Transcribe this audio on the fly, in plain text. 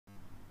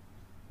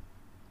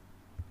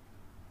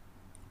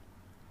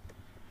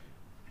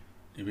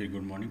A very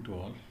good morning to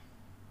all.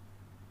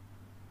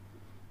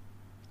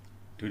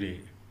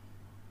 Today,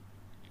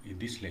 in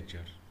this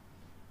lecture,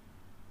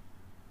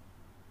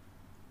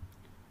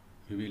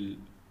 we will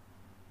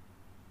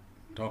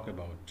talk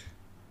about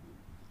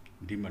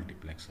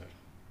demultiplexer.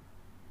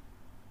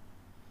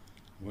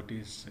 What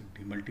is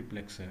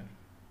demultiplexer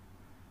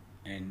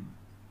and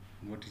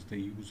what is the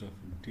use of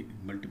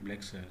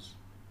multiplexers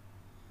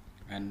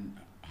and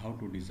how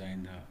to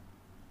design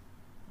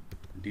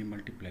the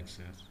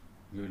demultiplexers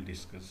we will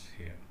discuss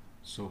here.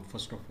 So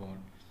first of all,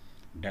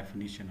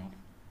 definition of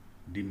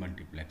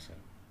demultiplexer.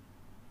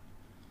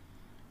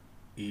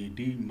 A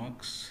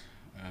demux,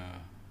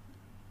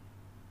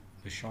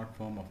 the short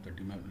form of the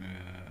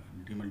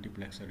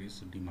demultiplexer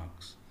is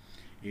demux.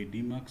 A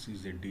demux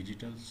is a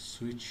digital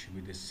switch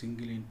with a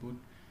single input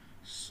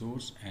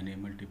source and a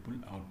multiple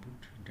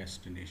output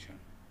destination.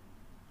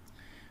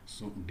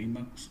 So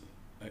demux,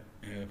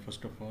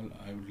 first of all,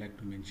 I would like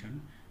to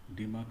mention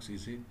demux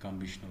is a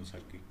conventional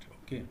circuit.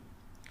 Okay,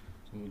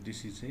 so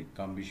this is a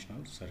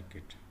conventional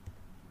circuit.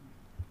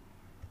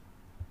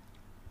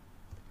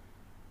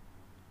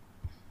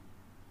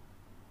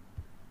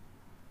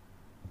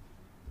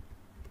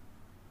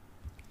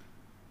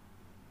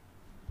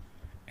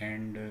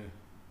 And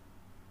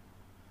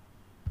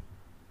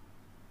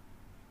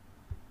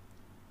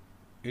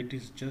it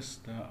is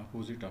just the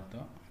opposite of the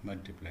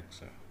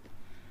multiplexer.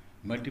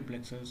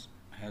 Multiplexers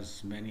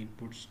has many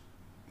inputs,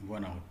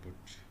 one output.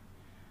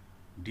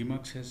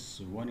 Demux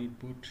has one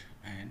input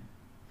and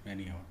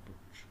many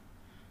outputs.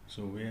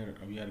 So where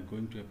we are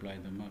going to apply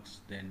the mux,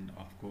 then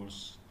of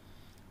course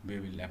we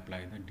will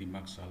apply the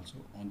demux also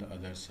on the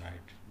other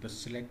side. The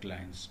select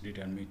lines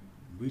determine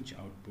which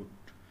output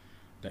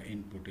the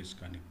input is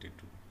connected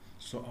to.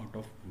 So out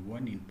of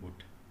one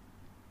input,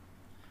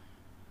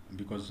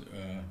 because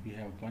we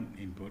have one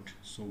input,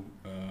 so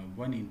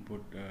one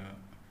input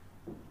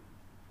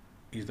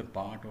is the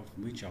part of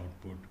which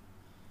output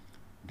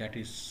that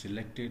is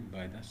selected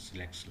by the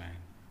select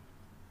line.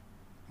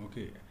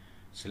 Okay,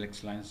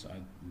 select lines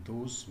are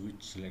those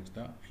which select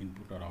the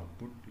input or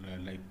output,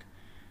 like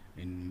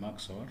in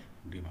mux or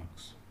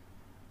demux.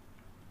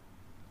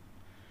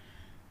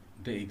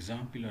 The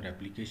example or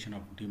application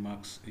of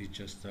demux is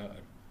just the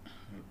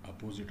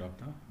opposite of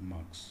the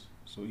mux.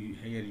 So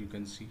here you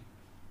can see,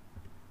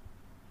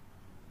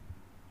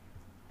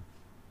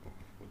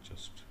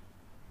 just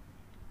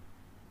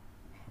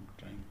I'm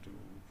trying to,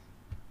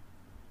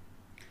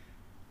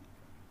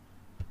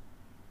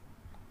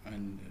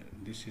 and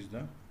this is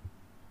the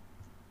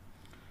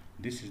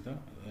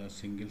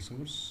single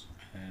source,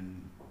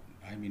 and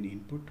I mean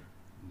input.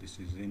 This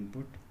is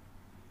input,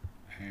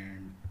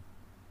 and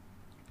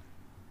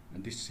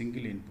this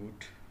single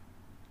input.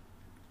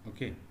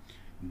 Okay,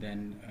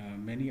 then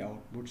many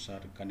outputs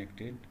are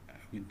connected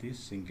with this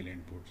single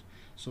input.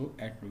 So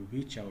at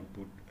which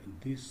output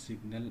this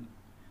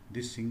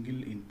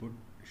single input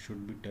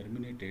should be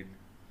terminated,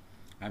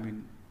 I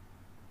mean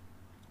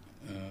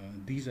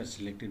these are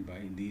selected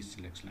by these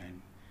select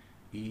line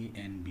A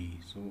and B.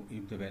 So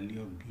if the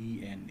value of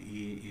B and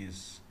A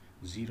is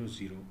 0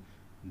 0,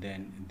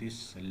 then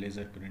this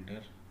laser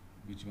printer,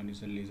 which one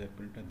is a laser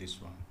printer,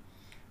 this one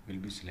will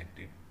be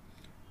selected.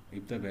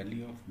 If the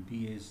value of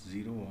B is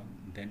 0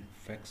 1, then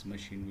fax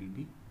machine will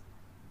be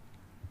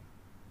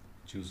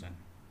chosen.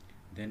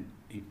 Then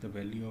if the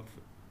value of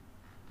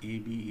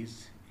AB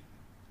is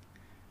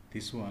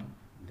this one,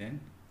 then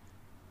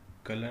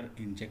color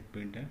inkjet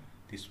printer,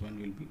 this one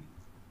will be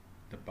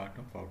the part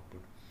of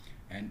output.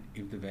 And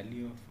if the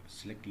value of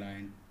select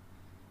line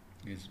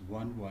is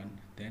 1 1,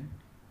 then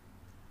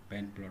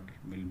pen plotter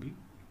will be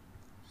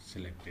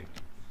selected.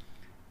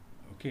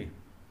 Okay,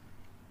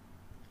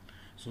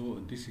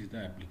 so this is the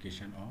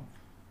application of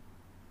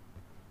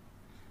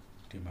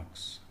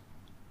demux.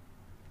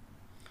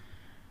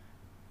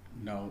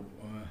 Now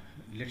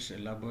let's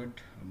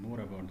elaborate more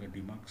about the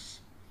demux.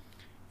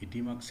 A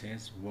demux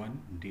has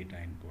one data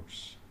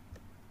inputs,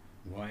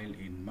 while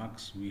in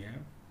mux we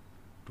have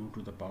 2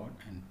 to the power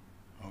and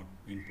out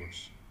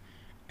inputs,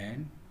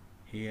 and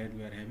here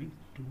we are having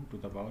 2 to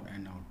the power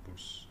n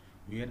outputs,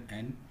 where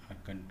n are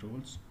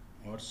controls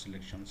or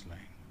selections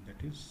line,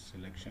 that is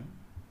selection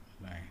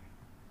line.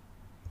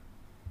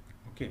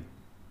 Okay,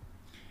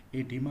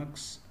 a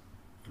demux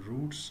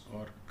routes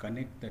or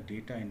connect the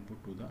data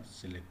input to the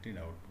selected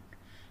output.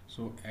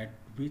 So at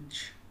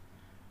which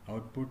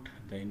output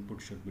the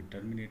input should be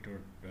terminated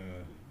or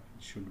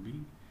should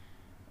be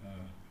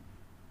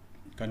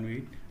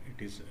conveyed,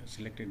 it is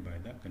selected by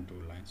the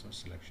control lines or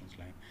selections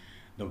line.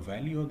 The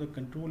value of the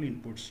control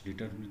inputs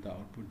determines the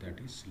output that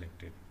is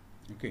selected.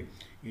 Okay,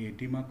 a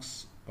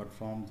demux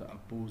performs the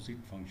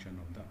opposite function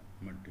of the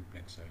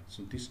multiplexer.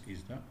 So this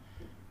is the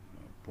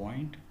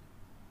point.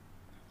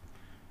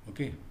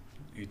 Okay,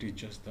 it is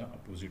just the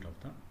opposite of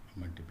the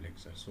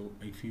multiplexer. So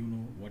if you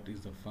know what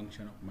is the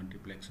function of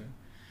multiplexer,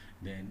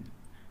 then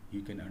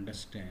you can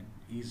understand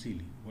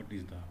easily what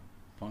is the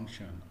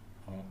function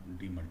of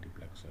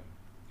demultiplexer.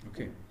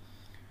 Okay,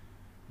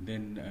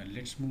 then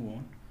let's move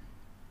on.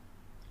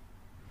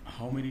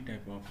 How many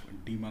type of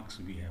demux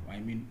we have? I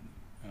mean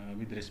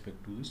with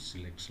respect to the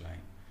select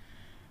line.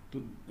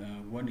 So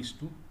 1 is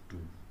to 2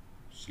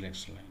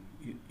 select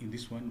line. In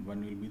this one,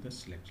 1 will be the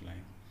select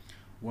line.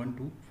 1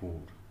 to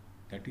 4,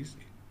 that is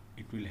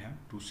it will have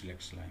 2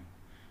 select line.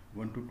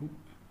 1 to 2,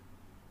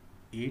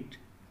 8,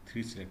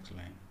 3 select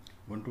line.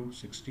 1 to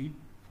 16,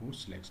 4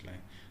 select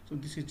line. So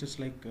this is just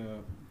like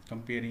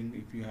comparing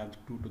if you have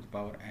 2 to the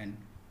power n,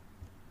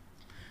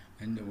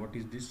 and what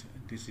is this?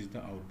 This is the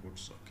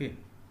outputs. Okay,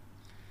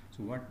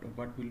 so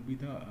what will be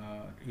the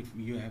if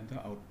you have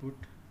the output,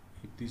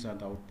 if these are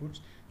the outputs,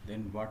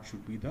 then what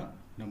should be the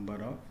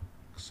number of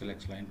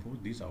select line for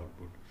this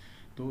output?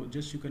 So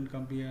just you can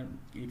compare.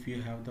 If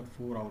you have the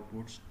 4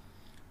 outputs,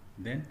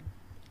 then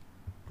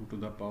 2 to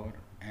the power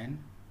n.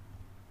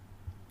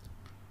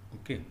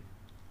 Okay,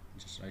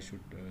 just I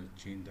should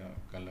change the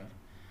color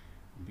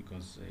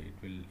because it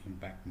will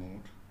impact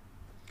more.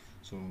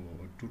 So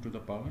 2 to the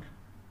power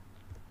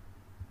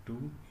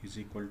 2 is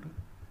equal to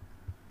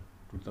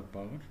 2 to the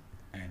power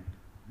n.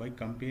 By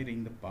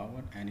comparing, the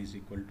power n is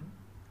equal to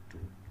 2.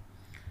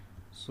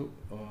 So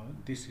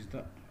this is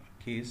the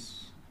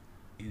case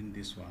in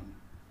this one.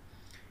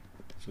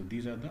 So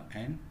these are the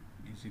n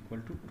is equal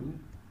to 2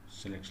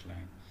 select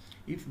line.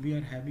 If we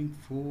are having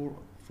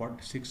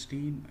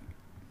 16,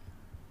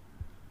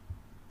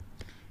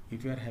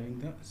 if we are having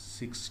the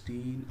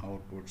 16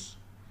 outputs,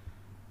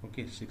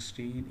 okay,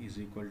 16 is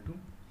equal to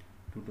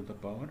 2 to the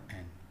power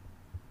n.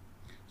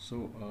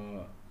 So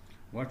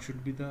what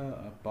should be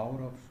the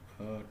power of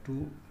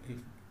 2 if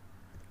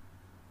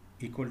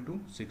equal to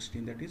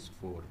 16, that is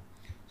 4.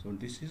 So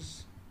this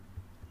is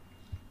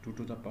 2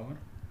 to the power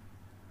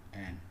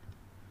n.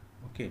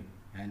 Okay,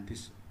 and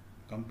this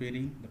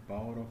comparing the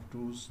power of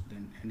 2's,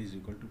 then n is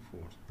equal to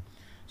 4.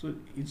 So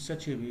in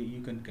such a way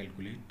you can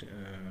calculate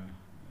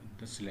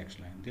the select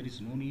line. There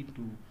is no need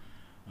to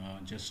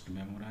just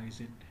memorize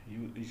it.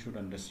 You should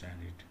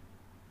understand it.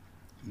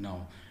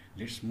 Now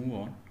let's move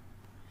on.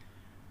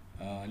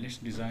 Let's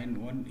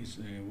design 1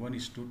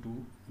 is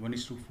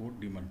to 4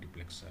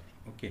 demultiplexer.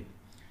 Okay,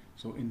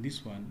 so in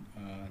this one,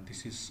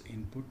 this is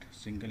input,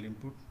 single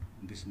input.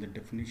 This is the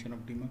definition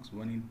of demux: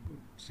 one input,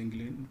 single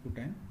input,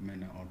 and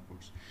many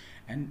outputs.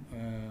 And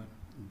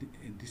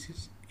this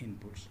is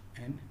inputs,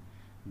 and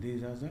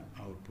these are the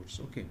outputs.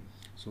 Okay,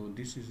 so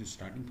this is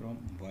starting from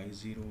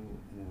y0,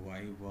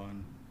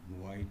 y1,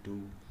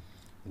 y2,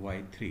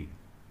 y3.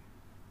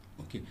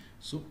 Okay,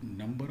 so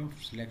number of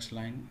select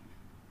line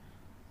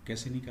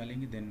कैसे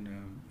निकालेंगे? Then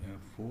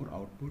 4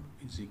 output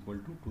is equal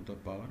to 2 to the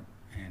power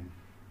n.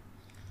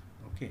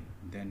 Okay,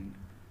 then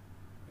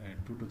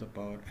 2 to the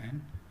power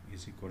n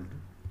is equal to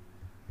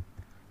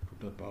 2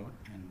 to the power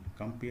n.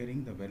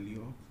 Comparing the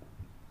value of,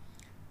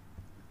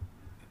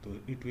 so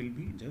it will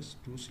be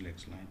just 2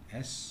 selection line,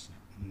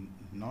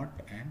 S0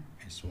 and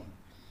S1.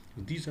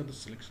 So these are the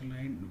selection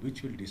line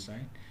which will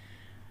decide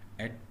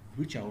at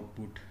which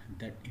output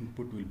that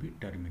input will be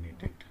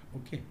terminated,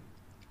 okay,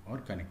 or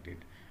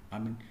connected. I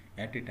mean,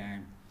 at a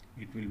time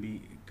it will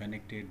be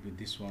connected with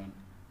this one,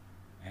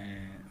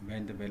 and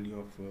when the value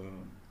of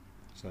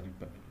sorry,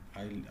 but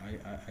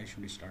I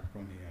should start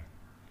from here.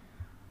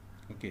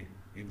 Okay,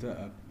 if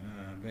the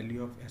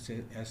value of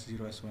S0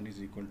 S1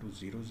 is equal to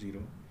 0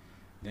 0,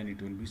 then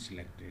it will be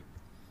selected.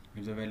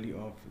 If the value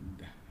of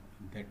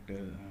that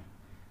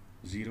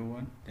 0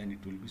 1, then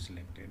it will be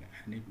selected,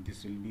 and if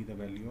this will be the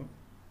value of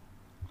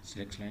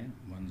select line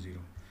 1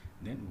 0,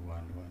 then 1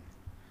 1.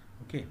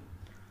 Okay,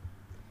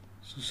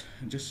 so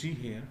just see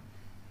here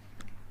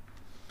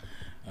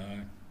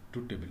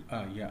two table.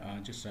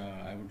 Just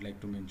I would like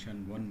to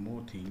mention one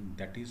more thing,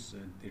 that is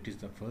it is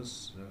the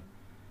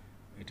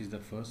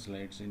first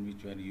slides in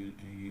which you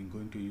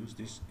going to use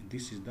this.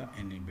 This is the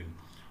enable.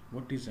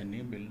 What is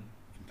enable? In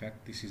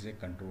fact, this is a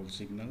control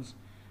signals,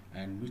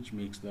 and which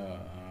makes the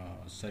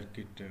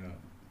circuit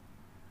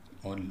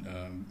or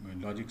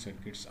logic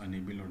circuits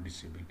enable or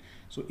disable.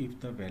 So if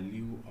the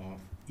value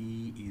of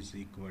E is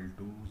equal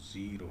to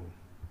 0,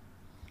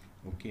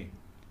 okay,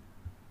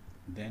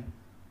 then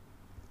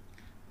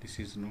this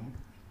is now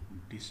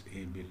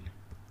disable.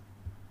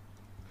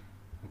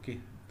 Okay,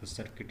 the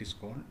circuit is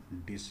called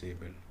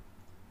disable.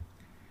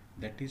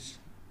 That is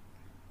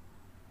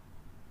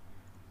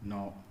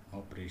no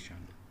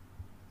operation.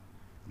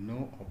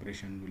 No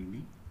operation will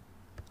be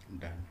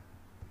done.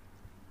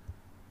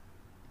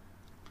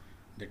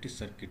 That is,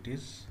 circuit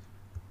is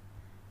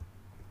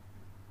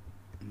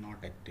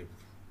not active.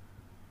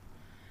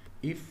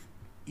 If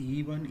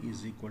E1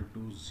 is equal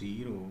to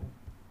 0,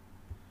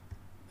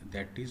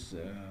 that is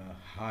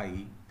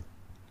high,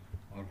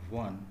 or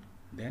 1,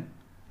 then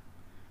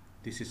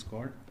this is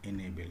called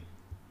enable.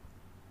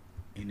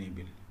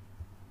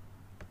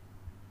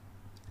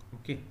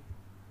 Okay,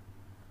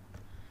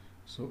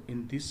 so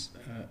in this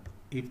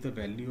if the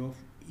value of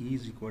E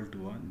is equal to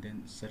 1,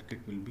 then circuit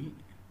will be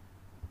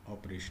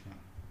operational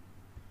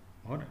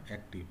or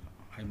active,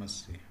 I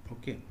must say.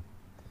 Okay,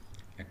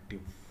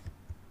 active.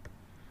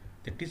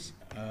 That is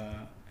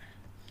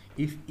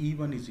if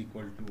E1 is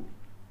equal to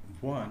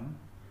 1,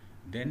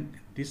 then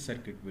this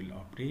circuit will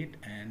operate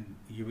and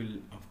you will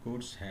of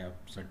course have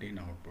certain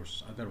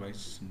outputs,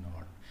 otherwise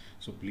not.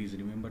 So please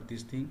remember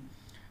this thing,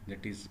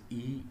 that is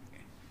E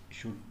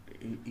should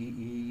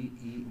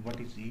what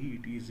is E?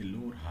 It is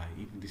low or high.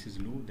 If this is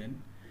low,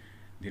 then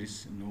there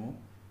is no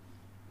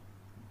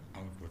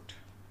output,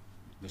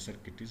 the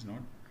circuit is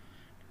not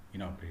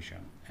in operation.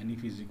 And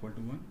if is equal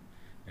to 1,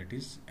 that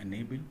is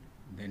enable,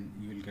 then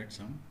you will get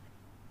some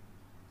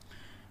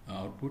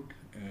output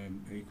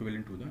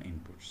equivalent to the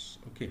inputs.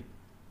 Okay,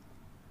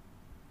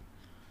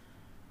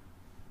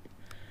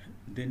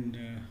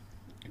 then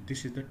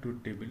this is the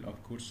truth table.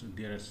 Of course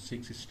there are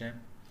 6 steps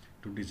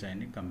to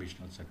design a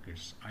conventional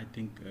circuits. I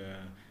think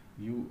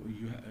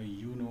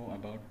you know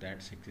about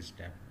that 6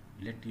 step.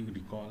 Let you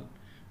recall.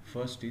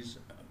 First is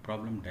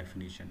problem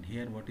definition.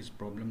 Here what is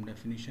problem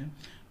definition?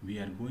 We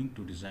are going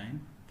to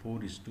design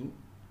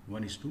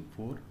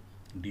 4:1:4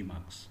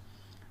 demux.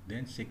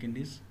 Then second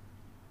is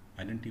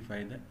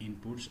identify the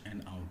inputs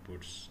and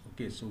outputs.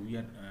 Okay, so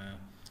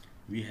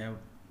we have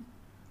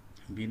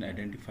been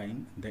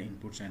identifying the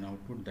inputs and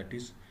output, that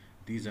is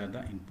these are the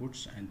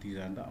inputs and these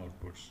are the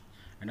outputs.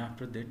 And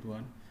after that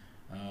one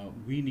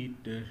we need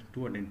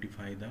to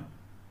identify the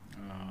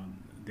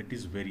that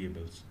is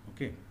variables.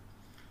 Okay,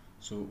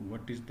 so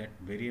what is that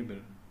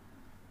variable?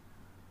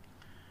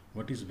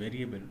 What is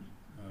variable?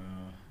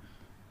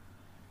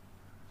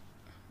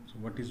 So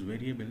what is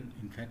variable?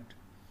 In fact,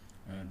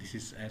 this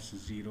is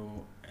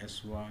S0,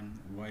 S1,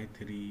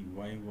 Y3,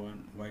 Y1,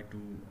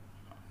 Y2,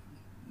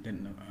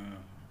 then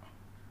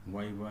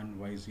Y1,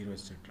 Y0,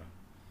 etc.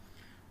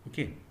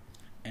 Okay,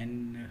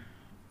 and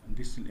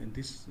this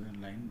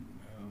line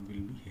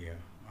will be here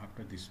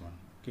after this one.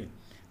 Okay,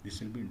 this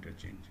will be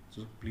interchange,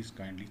 so please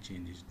kindly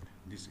change it.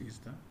 This is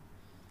the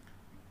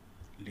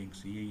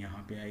links, ये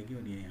यहाँ पे आएगी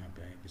और ये यहाँ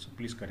पे आएगी, so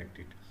please correct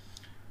it.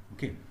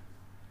 Okay,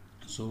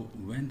 so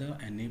when the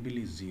enable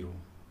is 0,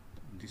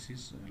 this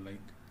is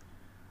like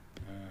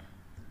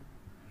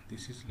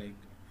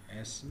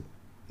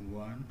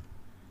S1,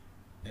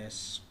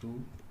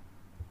 S2,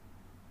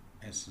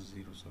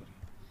 S0, sorry,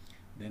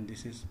 then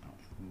this is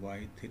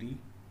Y3,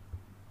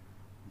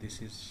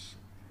 this is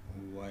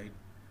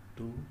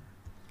Y2,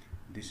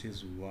 this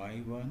is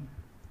Y1,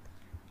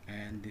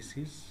 and this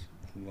is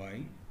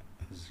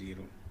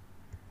Y0.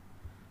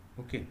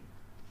 Okay,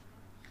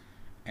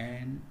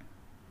 and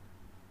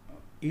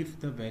if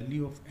the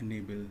value of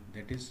enable,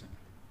 that is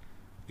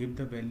if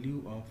the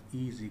value of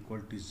E is equal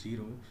to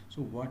 0,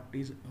 so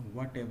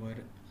whatever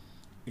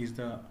is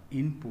the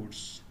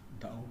inputs,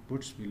 the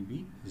outputs will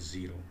be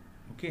 0.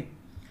 Okay,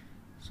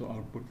 so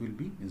output will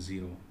be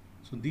 0.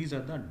 So these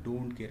are the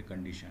don't care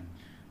condition.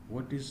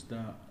 What is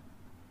the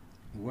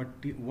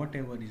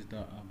whatever is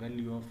the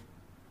value of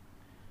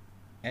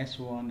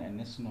S1 and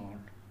S0,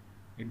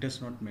 it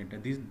does not matter.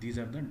 These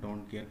are the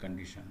don't care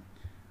condition.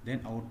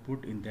 Then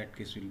output in that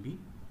case will be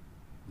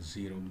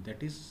 0,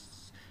 that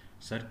is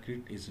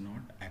circuit is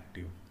not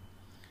active.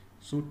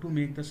 So to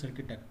make the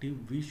circuit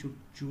active, we should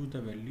choose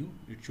the value,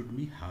 it should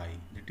be high,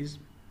 that is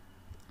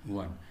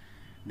 1.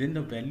 Then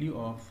the value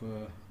of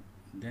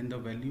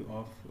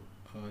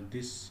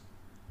this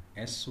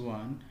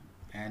S1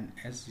 and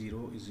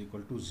S0 is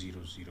equal to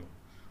 0, 0.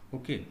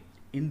 Okay,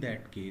 in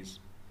that case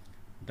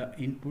the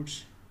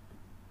inputs,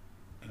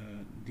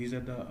 these are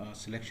the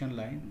selection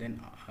line,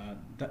 then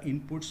the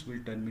inputs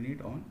will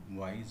terminate on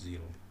Y0.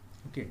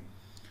 Okay,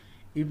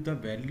 if the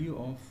value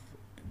of,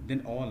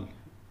 then all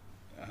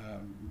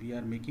we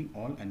are making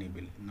all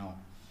enable. Now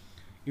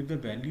if the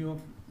value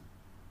of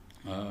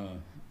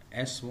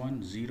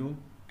S1 0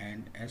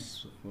 and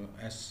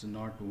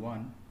S0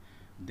 1,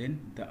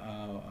 then the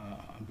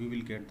we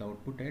will get the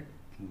output at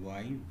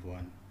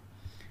Y1.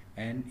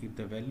 And if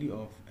the value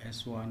of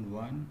S1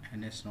 1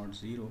 and S0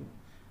 0,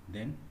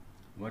 then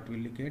what will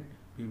we get?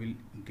 We will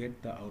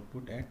get the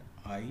output at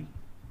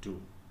I2,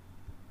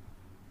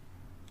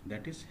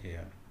 that is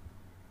here,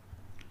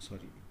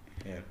 sorry,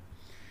 here.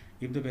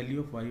 If the value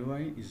of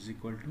YY is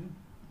equal to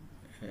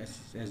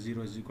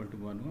S0 is equal to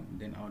 1 1,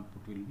 then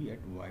output will be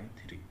at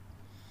Y3.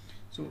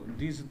 So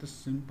this is the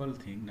simple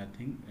thing,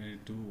 nothing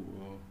to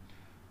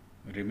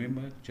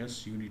remember,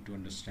 just you need to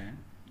understand.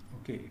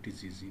 Okay, it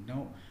is easy.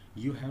 Now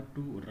you have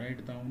to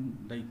write down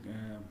the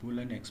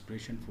Boolean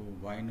expression for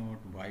Y0,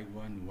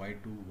 Y1,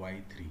 Y2,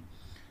 Y3.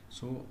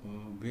 So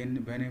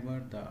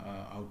whenever the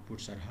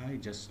outputs are high,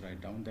 just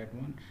write down that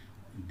one.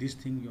 This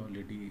thing you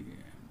already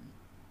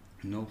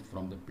know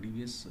from the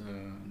previous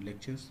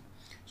lectures.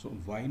 So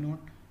Y0,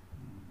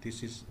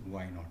 this is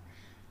Y0.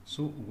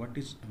 So where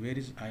is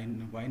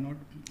Y0,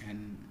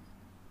 and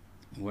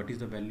what is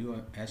the value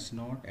of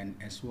S0 and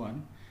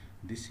S1?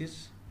 This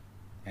is,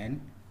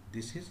 and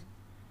this is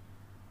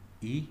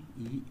E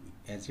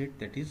as it,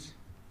 that is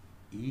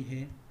E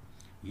है,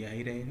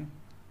 यही रहेगा.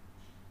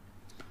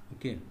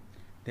 Okay,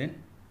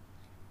 then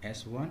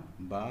S1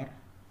 bar,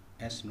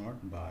 S0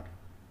 bar.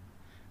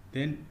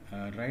 Then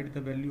write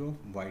the value of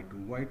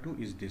Y2.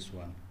 Y2 is this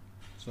one,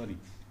 sorry,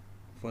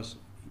 first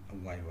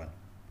Y1.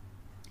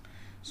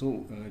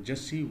 So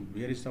just see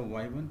where is the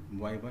Y1.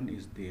 Y1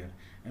 is there,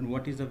 and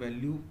what is the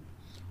value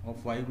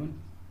of y1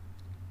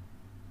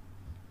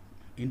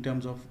 in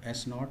terms of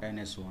S0 and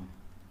S1.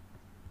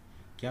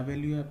 क्या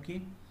value है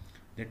आपकी?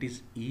 That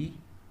is E,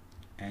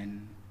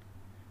 and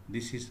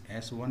this is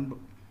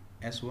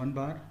S1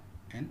 bar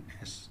and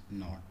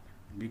S0,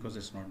 because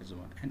S0 is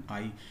 1, and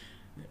I,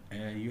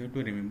 you have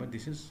to remember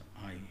this is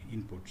I,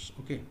 inputs.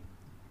 Okay,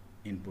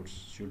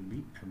 inputs should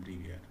be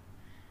abbreviated.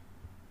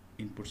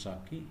 Inputs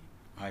आपकी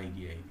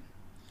आएगी.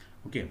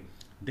 Okay,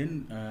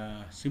 then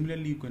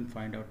similarly you can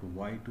find out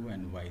y2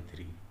 and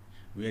y3,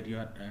 where you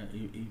are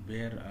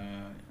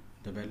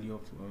the value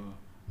of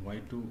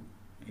y2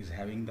 is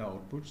having the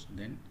outputs.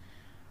 Then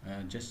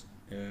just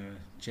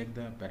check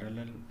the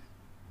parallel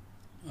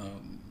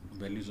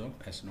values of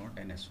S0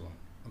 and S1.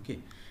 Okay,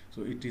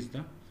 so it is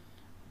the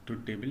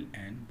truth table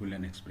and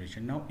Boolean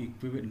expression. Now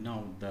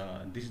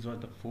this was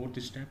the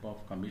fourth step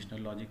of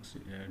conditional logic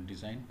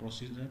design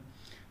procedure.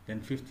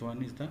 Then fifth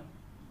one is the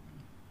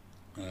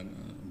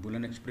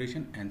Boolean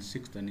expression, and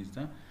sixth one is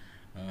the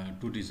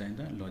to design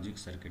the logic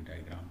circuit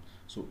diagram.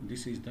 So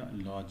this is the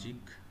logic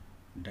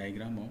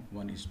diagram of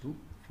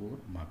 1:4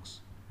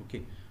 mux.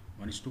 Okay,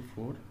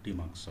 1:4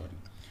 demux, sorry.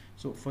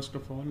 So first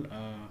of all,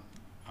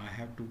 I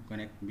have to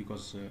connect,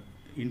 because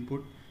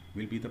input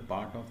will be the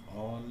part of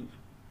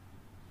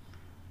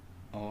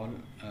all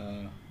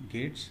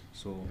gates.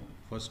 So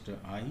first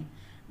I,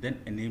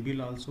 then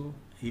enable also.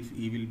 If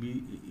E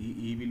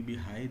will be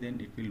high,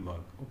 then it will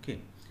work. Okay,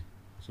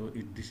 so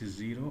this is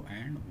 0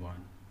 and 1.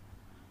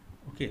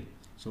 Okay,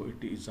 so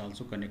it is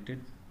also connected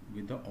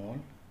with the all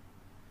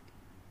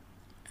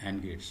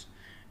AND gates.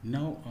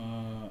 Now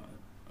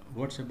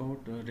what's about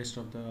rest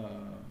of the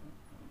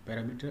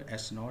parameter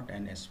S0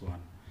 and S1?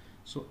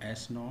 So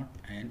S0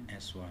 and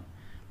S1,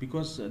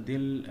 because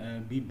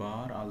they'll be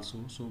bar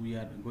also, so we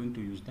are going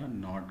to use the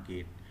NOT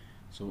gate.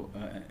 So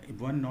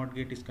one NOT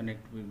gate is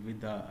connected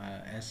with the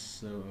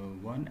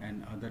S1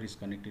 and other is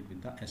connected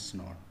with the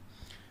S0.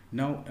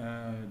 Now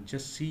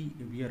just see,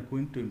 we are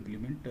going to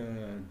implement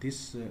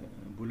this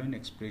Boolean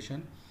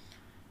expression.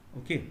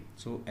 Okay,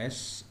 so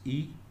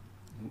SE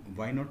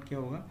y0 क्या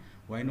होगा?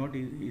 y0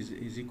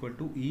 is equal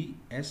to E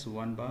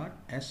S1 bar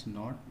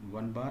S0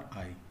 1 bar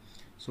I.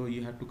 So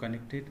you have to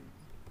connect it.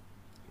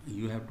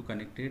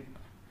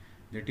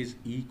 That is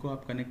E को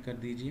आप connect कर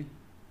दीजिए.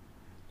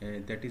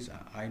 That is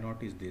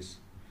I0 is this.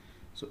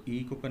 So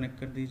E को connect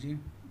कर दीजिए.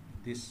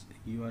 This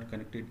you are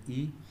connected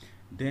E.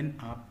 Then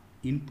आप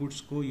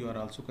inputs को you are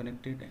also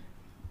connected.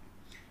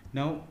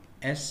 Now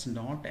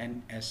S0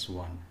 and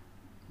S1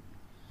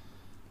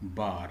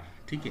 bar,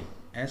 ठीक है?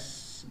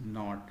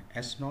 S0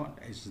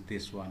 is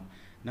this one.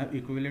 Now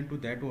equivalent to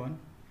that one,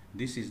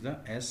 this is the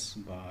S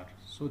bar.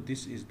 So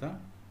this is the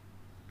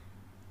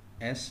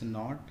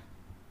S0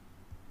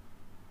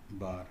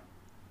 bar.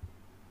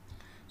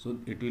 So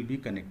it will be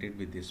connected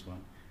with this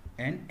one,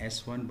 and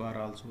S1 bar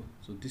also.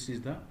 So this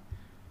is the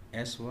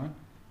S1.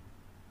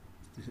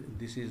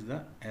 This is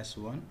the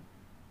S1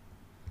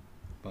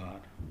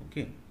 bar.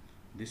 Okay,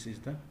 this is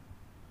the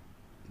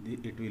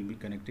it will be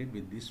connected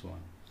with this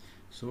one.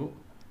 So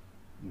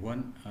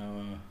one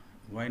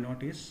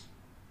y0 is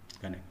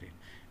connected.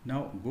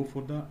 Now go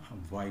for the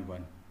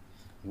y1.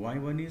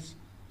 Y1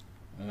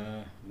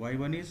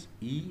 is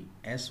E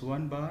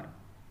S1 bar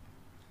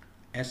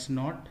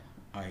S0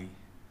 I.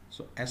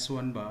 So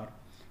S1 bar,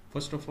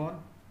 first of all,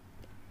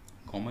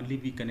 commonly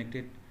we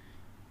connected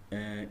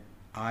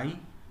I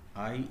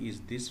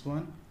is this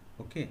one.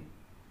 Okay,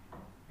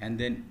 and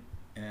then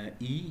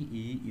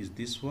E is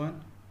this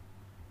one,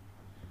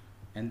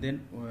 and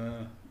then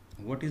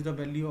what is the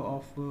value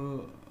of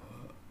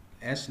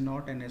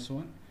S0 and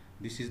S1?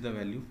 This is the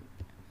value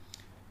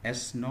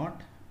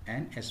S0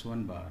 and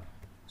S1 bar.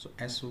 So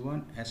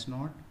S1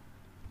 S0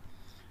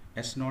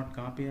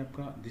 कहाँ पे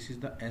आपका? This is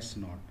the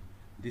S0.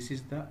 This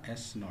is the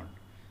S0.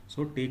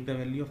 So take the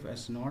value of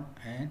S0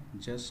 and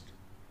just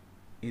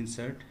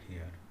insert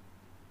here.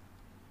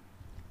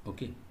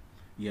 Okay,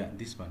 yeah,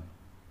 this one.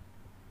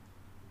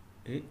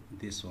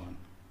 This one,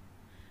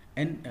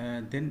 and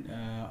then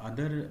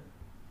other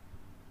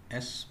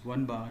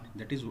S1 bar,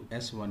 that is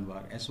S1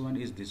 bar. S1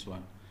 is this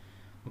one.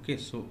 Okay,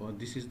 so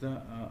this is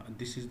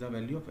the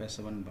value of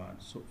S1 bar.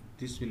 So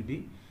this will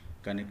be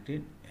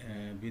connected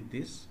with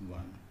this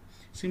one.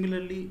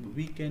 Similarly,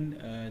 we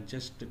can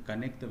just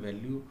connect the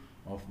value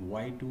of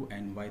y2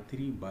 and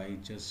y3 by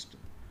just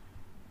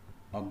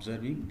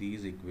observing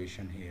these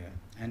equation here,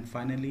 and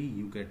finally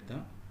you get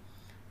the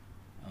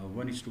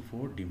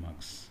 1:4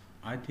 demux.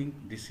 I think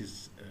this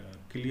is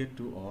clear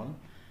to all,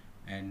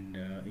 and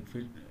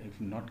if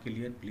not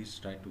clear, please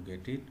try to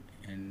get it,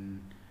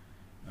 and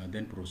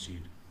then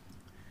proceed.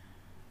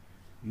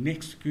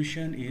 Next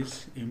question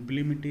is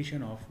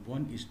implementation of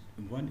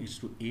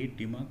 1:8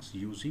 demux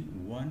using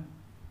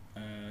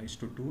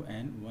 1:2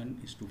 and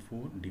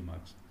 1:4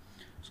 demux.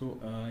 So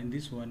in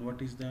this one,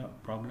 what is the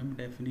problem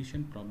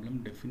definition?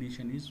 Problem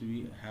definition is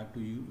we have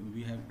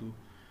to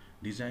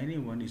design a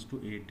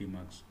 1:8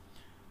 demux,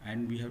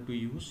 and we have to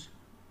use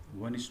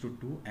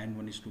 1:2 and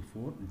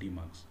 1:4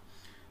 demux.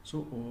 So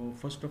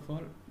first of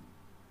all,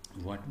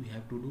 what we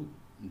have to do,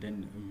 then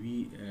we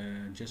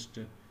just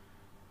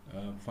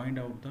find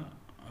out the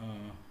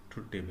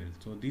truth table.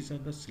 So these are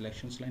the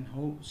selections line.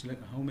 How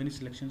many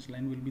selections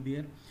line will be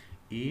there?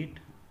 8,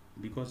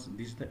 because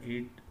this is the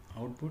 8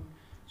 output.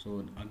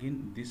 So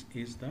again this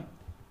is the,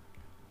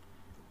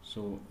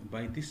 so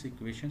by this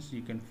equations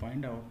you can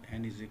find out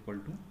n is equal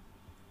to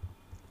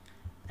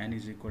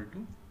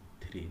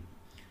 3.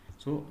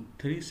 So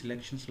 3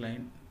 selections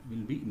line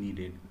will be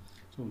needed.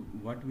 So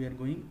what we are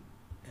going,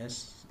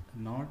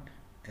 S0,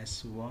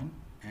 S1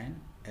 and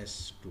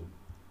S2.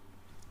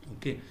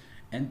 Okay,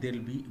 and there will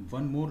be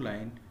one more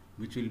line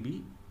which will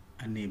be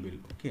enable.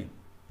 Okay,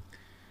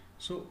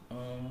 so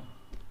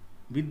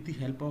with the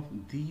help of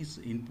these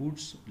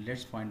inputs,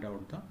 let's find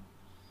out the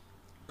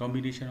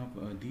combination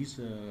of these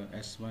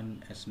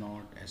S1,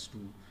 S0,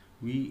 S2.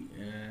 We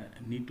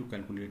need to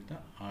calculate the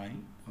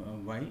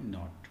y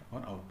naught or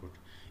output.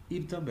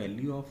 If the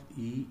value of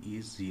E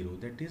is 0,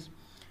 that is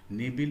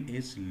enable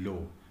is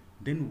low,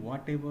 then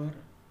whatever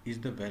is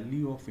the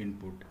value of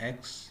input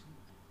X,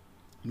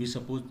 we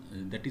suppose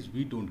that is,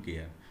 we don't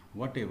care,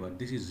 whatever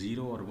this is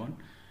 0 or 1,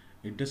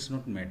 it does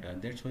not matter.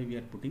 That's why we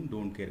are putting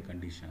don't care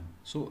condition.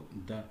 So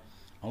the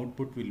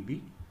output will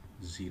be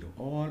 0,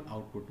 all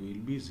output will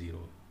be 0.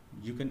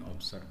 You can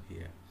observe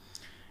here.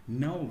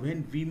 Now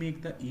when we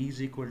make the E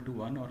is equal to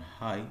 1 or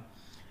high,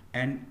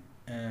 and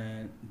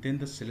then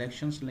the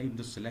selections line,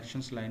 the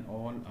selections line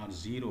all are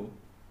 0,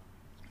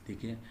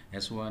 okay,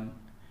 S1,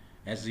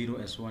 S0,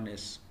 S1,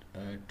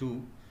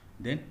 S2,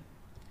 then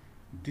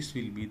this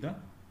will be the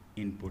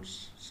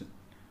inputs. So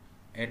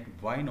at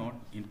y0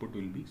 input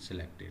will be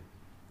selected.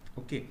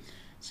 Okay,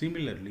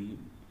 similarly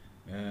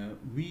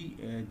we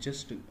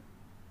just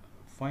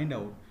find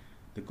out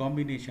the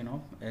combination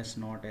of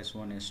S0,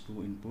 S1,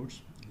 S2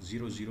 inputs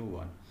 0, 0,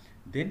 1,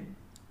 then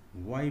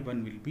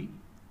y1 will be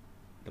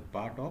the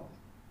part of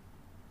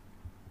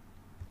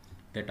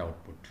that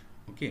output.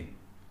 Okay,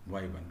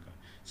 y1 ka.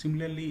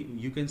 Similarly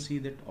you can see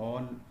that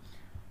all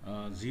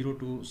 0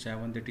 to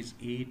 7, that is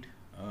 8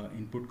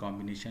 input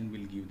combination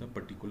will give the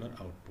particular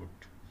output.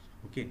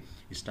 Okay,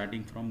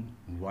 starting from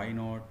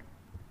y0,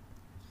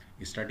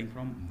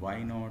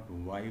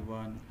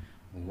 y1,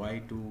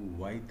 y2,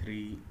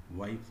 y3,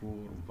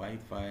 y4,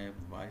 y5,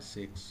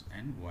 y6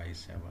 and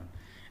y7,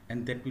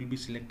 and that will be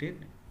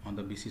selected on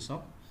the basis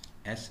of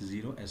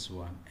S0,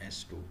 S1,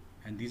 S2,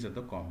 and these are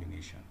the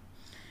combination.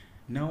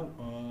 Now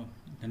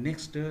the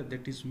next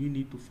that is, we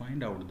need to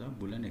find out the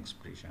Boolean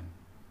expression.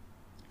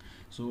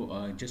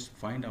 So just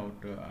find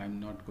out, I'm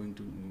not going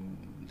to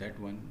that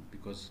one,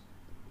 because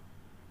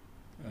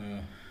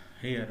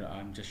here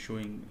I'm just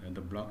showing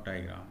the block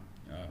diagram.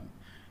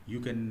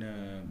 You can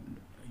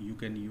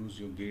use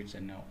your gates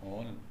and now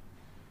all.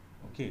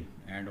 Okay,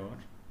 and or.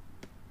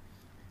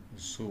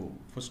 So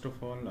first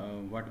of all,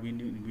 what we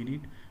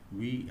need,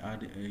 we are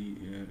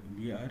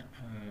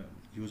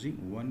using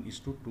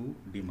 1:2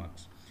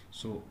 demux.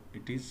 So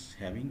it is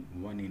having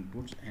 1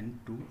 inputs and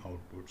 2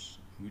 outputs.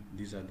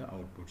 These are the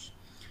outputs,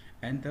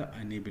 and the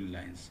enable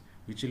lines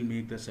which will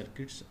make the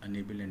circuits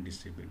enable and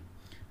disable.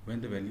 When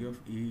the value of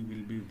E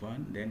will be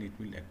 1, then it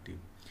will active.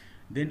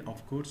 Then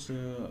of course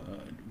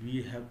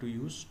we have to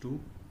use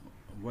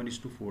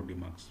 1:4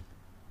 demux.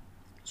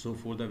 So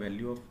for the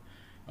value of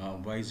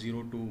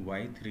y0 to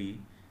y3,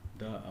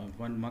 the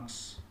 1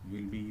 mux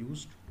will be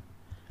used,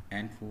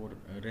 and for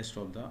rest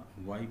of the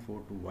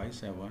y4 to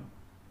y7,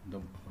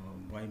 the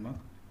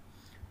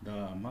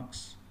the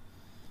mux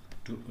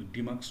to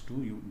demux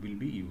 2 will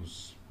be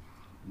used.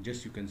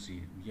 Just you can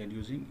see we are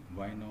using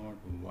y0,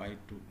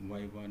 y2,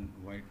 y1,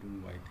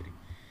 y2, y3.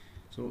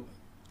 So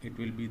it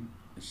will be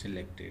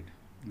selected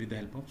with the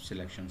help of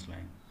selections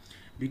line,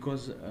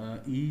 because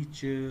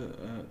each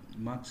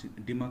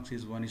demux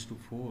is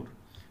 1:4.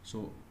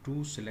 So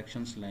 2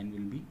 selections line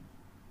will be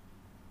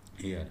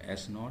here,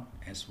 S0,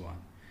 S1,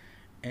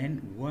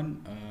 and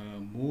 1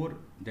 more,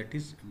 that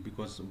is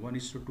because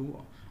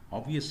 1:2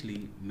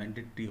 obviously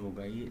mandatory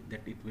hoga ye,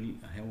 that it will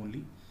have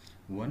only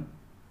 1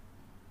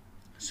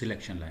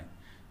 selection line.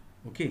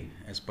 Okay,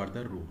 as per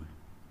the rule.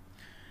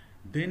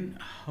 Then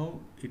how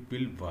it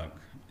will work,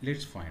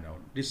 let's find out.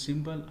 This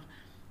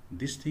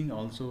thing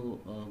also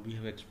we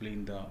have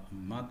explained the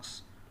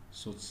mux,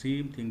 so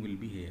same thing will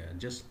be here.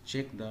 Just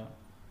check the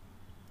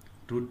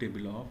truth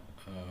table of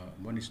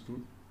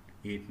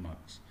 1:8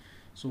 mux.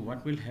 So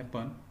what will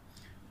happen,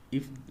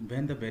 if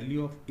when the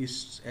value of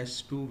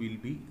S2 will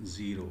be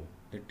 0,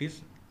 that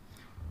is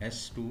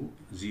S2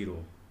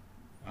 0,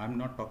 I'm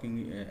not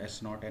talking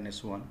S0 and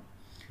S1,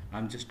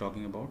 I'm just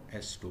talking about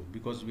S2,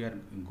 because we are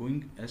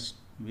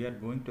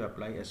going to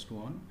apply S2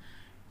 on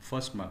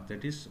first mux,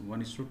 that is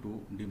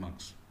 1:2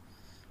 demux.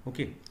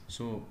 Okay,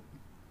 so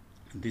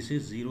this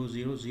is 0,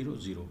 0, 0,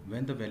 0.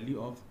 When the value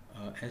of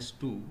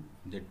S2,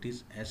 that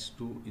is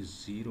S2 is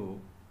 0,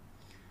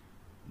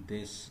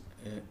 this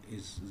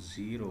is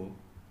 0.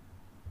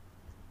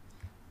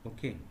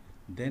 Okay,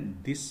 then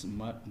this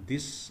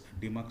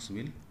demux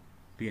will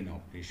be an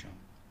operation.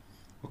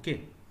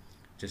 Okay,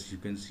 just you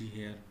can see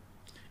here,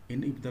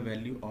 and if the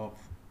value of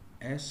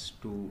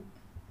S2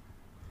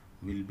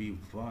 will be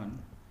 1,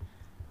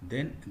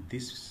 then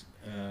this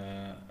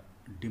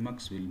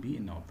demux will be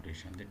in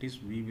operation. That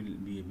is, we will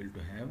be able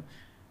to have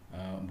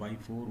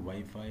y4,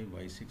 y5,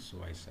 y6,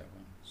 y7.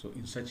 So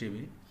in such a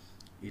way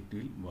it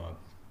will work.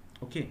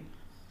 Okay.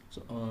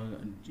 So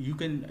you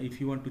can, if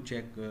you want to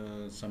check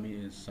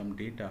some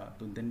data,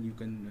 so then you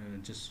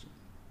can just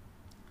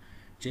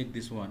check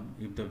this one.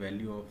 If the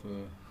value of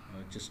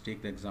just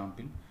take the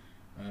example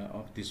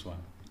of this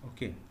one.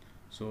 Okay,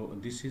 so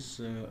this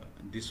is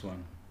this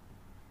one.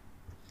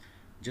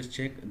 Just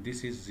check,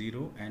 this is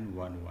 0 and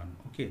 1 1.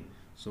 Okay,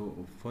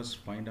 so first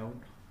find out.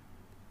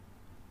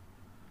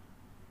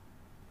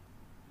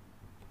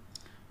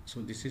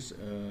 So this is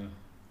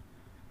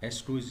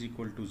S2 is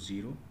equal to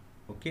 0.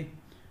 Okay,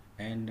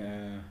 and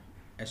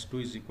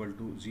S2 is equal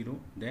to 0,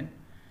 then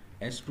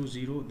S2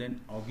 0, then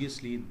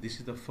obviously this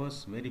is the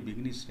first very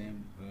beginning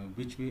stem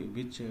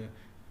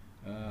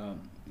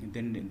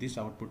then this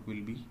output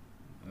will be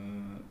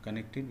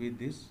connected with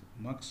this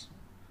mux,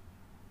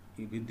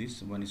 with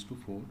this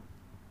 1:4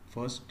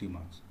 first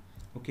demux.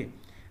 Okay,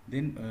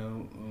 then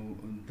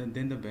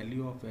then the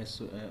value of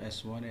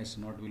S1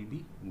 S0 will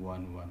be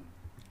 1 1.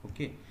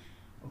 Okay,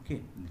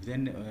 okay,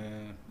 then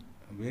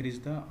where is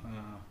the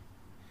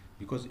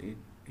because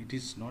it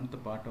is not the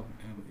part of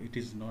it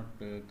is not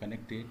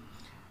connected,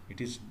 it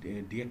is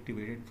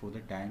deactivated for the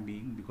time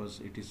being because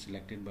it is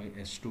selected by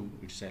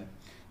S2 itself.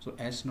 So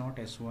S0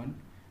 S1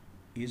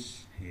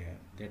 is here,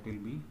 that will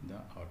be the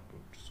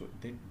output. So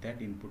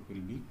that input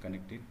will be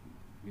connected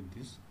with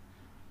this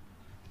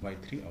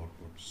Y3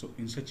 output. So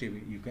in such a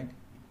way you can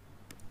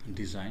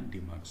design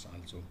demux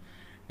also,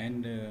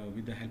 and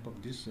with the help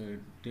of this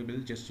table,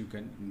 just you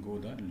can go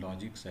the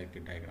logic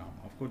circuit diagram.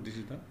 Of course this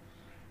is the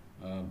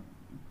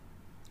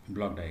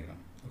block diagram.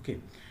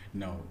 Okay,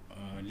 now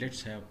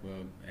let's have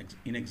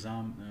in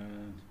exam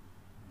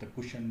the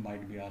question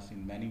might be asked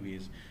in many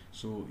ways,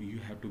 so you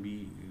have to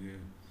be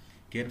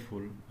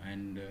careful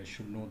and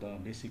should know the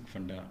basic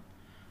funda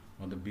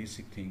or the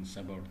basic things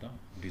about the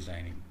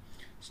designing.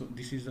 So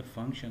this is the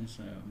functions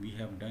we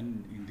have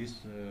done in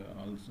this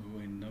also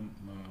in the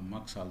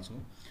mux also.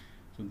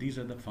 So these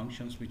are the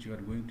functions which you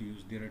are going to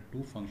use. There are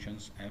two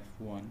functions,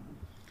 f1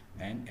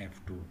 and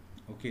f2.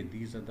 Okay,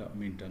 these are the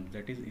minterms,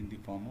 that is in the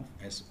form of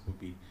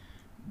SOP.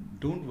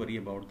 Don't worry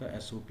about the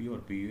SOP or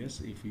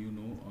POS if you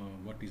know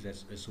what is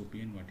SOP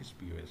and what is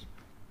POS.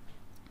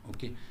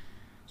 Okay,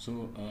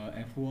 so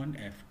f1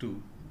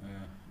 f2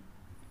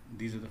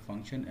 these are the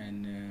function,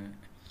 and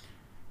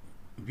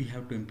we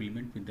have to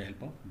implement with the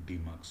help of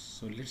demux.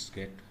 So let's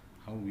get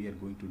how we are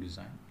going to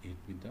design it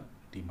with the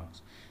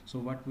demux. So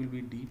what will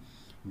be the,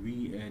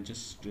 we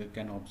just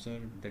can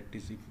observe that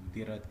is, if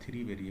there are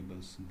three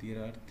variables,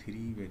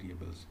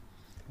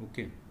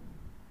 okay,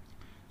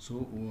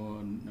 so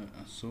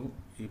so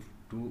if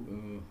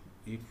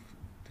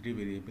three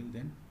variable,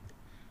 then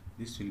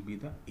this will be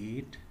the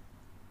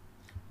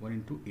 1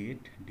 into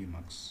 8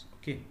 demux.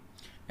 Okay,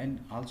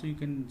 and also you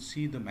can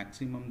see the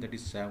maximum, that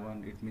is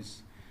 7. It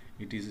means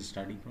it is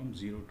starting from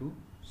 0 to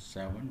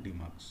 7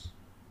 demux.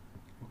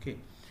 Okay,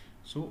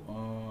 so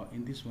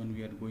in this one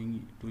we are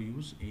going to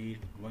use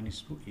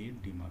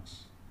 1:8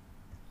 demux.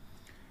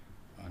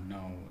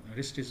 Now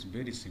rest is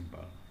very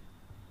simple.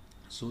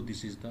 So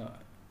this is the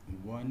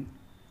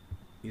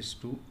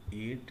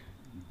 1:8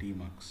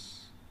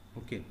 demux.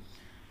 Okay,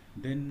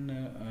 then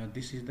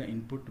this is the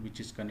input which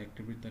is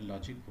connected with the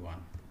logic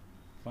 1.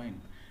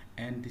 Fine,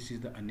 and this is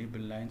the enable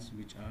lines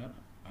which are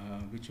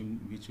which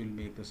will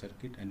make the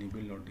circuit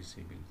enable or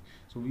disable.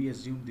 So we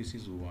assume this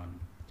is 1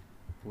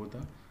 for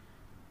the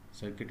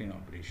circuit in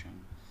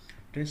operation.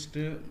 Rest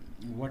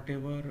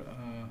whatever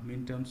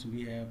minterms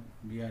we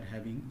are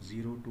having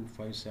 0 to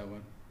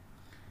 57.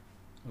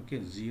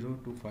 Okay, 0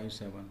 to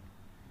 57,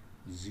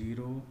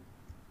 0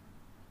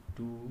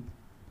 to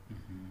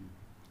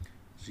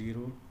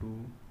 0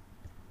 to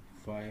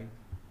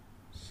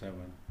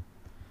 57.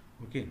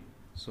 Okay,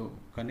 so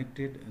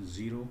connected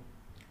 0,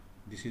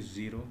 this is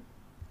 0,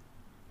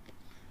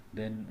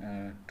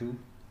 then 2,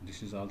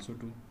 this is also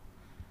 2,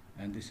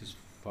 and this is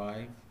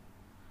 5,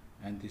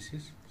 and this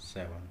is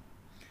 7.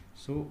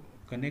 So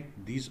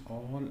connect these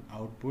all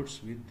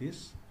outputs with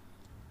this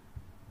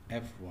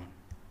F1.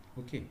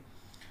 Okay,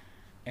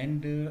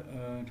 and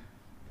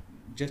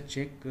just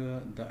check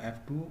the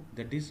F2,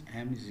 that is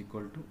m is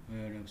equal to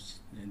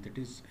that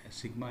is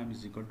sigma m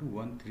is equal to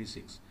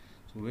 136.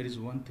 So where is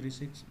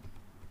 136?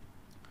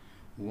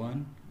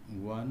 1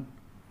 1,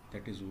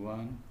 that is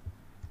 1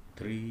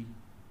 3,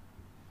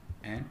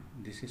 and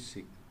this is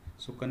 6.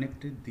 So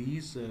connected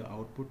these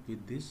output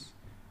with this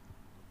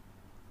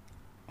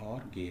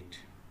OR gate,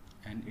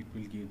 and it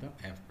will give the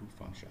F2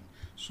 function.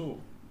 So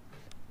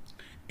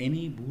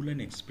any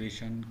Boolean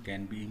expression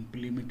can be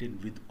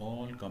implemented with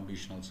all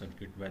combinational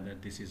circuit, whether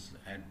this is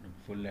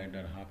full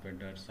adder, half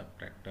adder,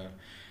 subtractor,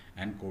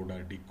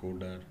 encoder,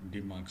 decoder,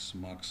 demux,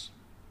 mux.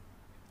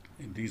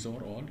 These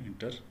are all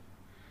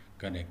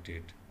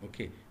interconnected.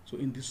 Okay, so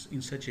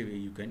in such a way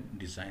you can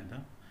design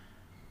the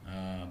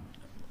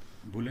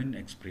Boolean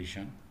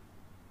expression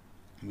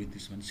with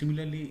this one.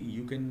 Similarly,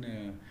 you can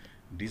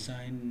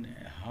design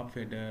a half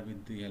adder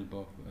with the help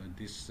of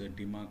this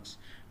demux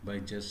by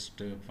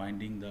just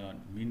finding the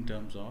mean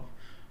terms of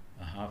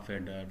a half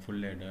adder, full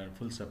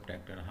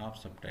subtractor,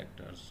 half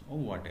subtractors, or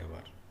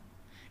whatever.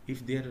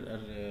 If there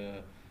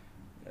are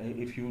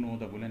if you know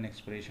the Boolean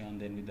expression,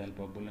 then with the help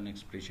of Boolean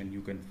expression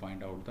you can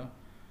find out the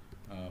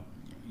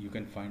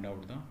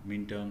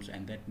min terms,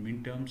 and that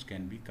min terms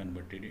can be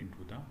converted into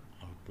the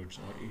outputs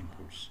or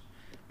inputs,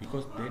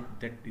 because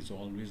that is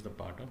always the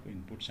part of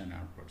inputs and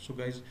outputs. So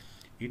guys,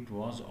 it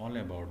was all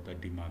about the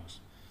demux.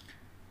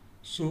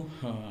 So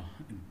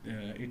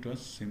it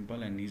was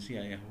simple and easy,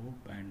 I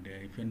hope. And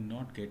if you're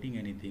not getting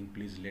anything,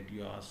 please let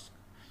you ask.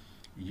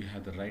 You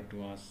have the right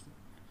to ask.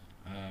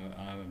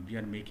 We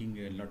are making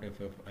a lot of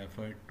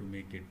effort to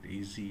make it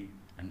easy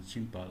and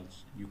simple.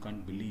 You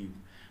can't believe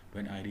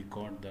when I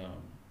record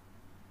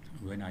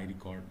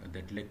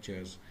that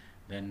lectures,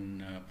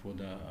 then for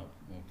the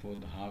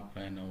half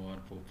an hour,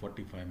 for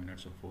 45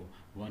 minutes, or for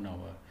 1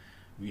 hour,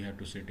 we have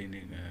to sit in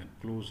a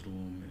closed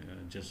room,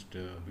 just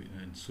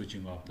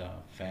switching off the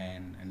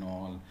fan and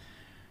all.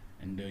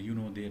 And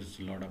there's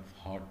a lot of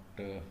hot,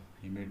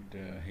 humid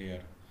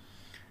here.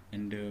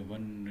 And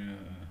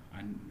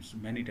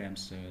many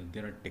times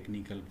there are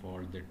technical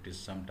fault, that is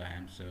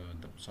sometimes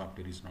the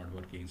software is not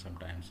working,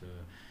 sometimes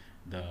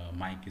the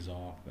mic is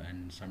off,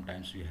 and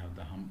sometimes we have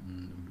the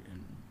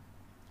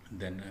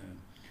then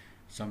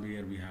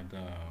somewhere we have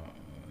the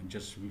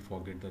just we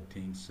forget the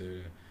things,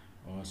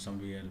 or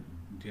somewhere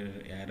there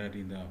are error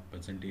in the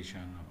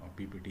presentation or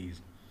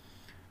PPTs,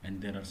 and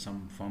there are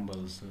some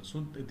fumbles.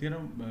 So there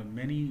are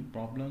many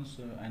problems,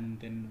 and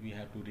then we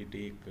have to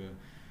retake,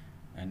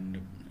 and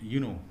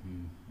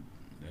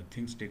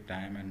things take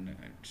time, and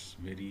it's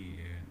very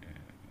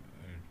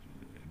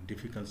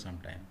difficult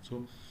sometimes.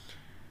 So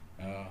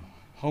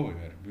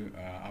however,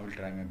 I will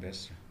try my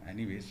best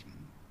anyways.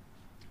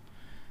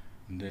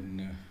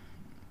 Then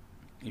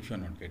if you are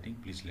not getting,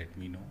 please let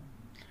me know,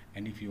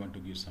 and if you want to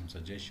give some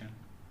suggestion,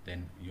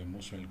 then you're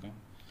most welcome.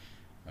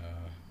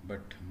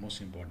 But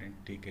most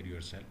important, take care of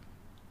yourself,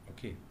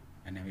 okay,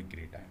 and have a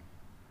great time.